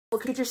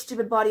Look at your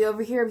stupid body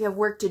over here. We have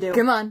work to do.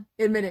 Come on,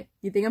 admit it.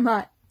 You think I'm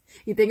hot?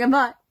 You think I'm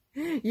hot?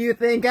 You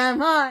think I'm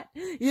hot?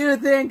 You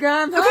think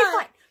I'm hot? Okay,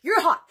 fine.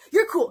 You're hot.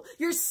 You're cool.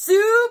 You're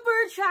super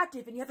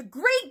attractive, and you have a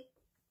great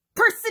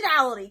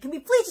personality. Can we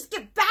please just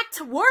get back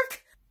to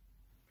work?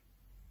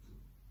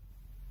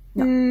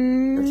 No.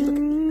 Don't you look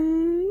at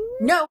me.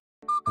 No.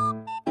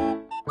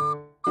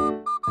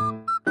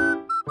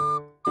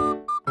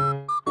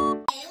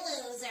 Hey,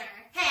 loser.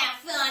 Have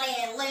fun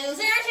in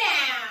Loser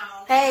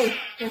Town. Hey,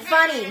 you're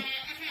funny.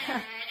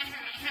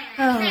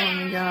 Oh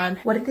my god.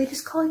 What did they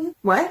just call you?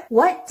 What?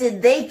 What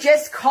did they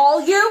just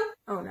call you?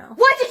 Oh no.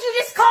 What did you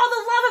just call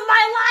the love of